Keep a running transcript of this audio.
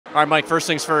All right, Mike, first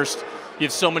things first. You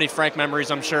have so many Frank memories,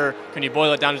 I'm sure. Can you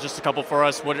boil it down to just a couple for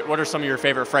us? What are some of your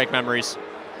favorite Frank memories?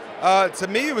 To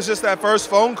me, it was just that first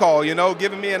phone call,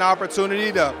 giving me an opportunity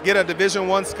to get a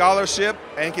Division I scholarship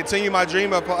and continue my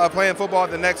dream of playing football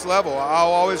at the next level.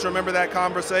 I'll always remember that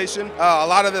conversation. A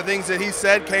lot of the things that he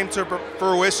said came to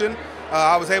fruition.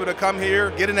 I was able to come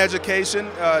here, get an education,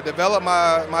 develop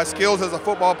my skills as a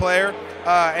football player,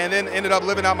 and then ended up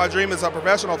living out my dream as a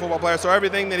professional football player. So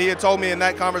everything that he had told me in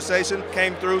that conversation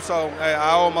came through, so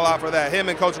I owe him a lot for that, him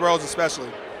and Coach Burrows especially.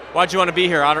 Why'd you want to be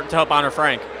here to help honor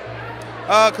Frank?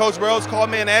 Coach Burrows called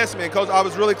me and asked me. Coach, I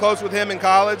was really close with him in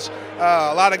college.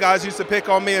 A lot of guys used to pick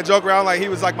on me and joke around like he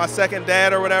was like my second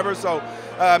dad or whatever. So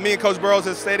me and Coach Burrows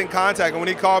have stayed in contact, and when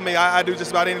he called me, I do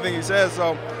just about anything he says.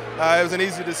 So it was an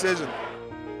easy decision.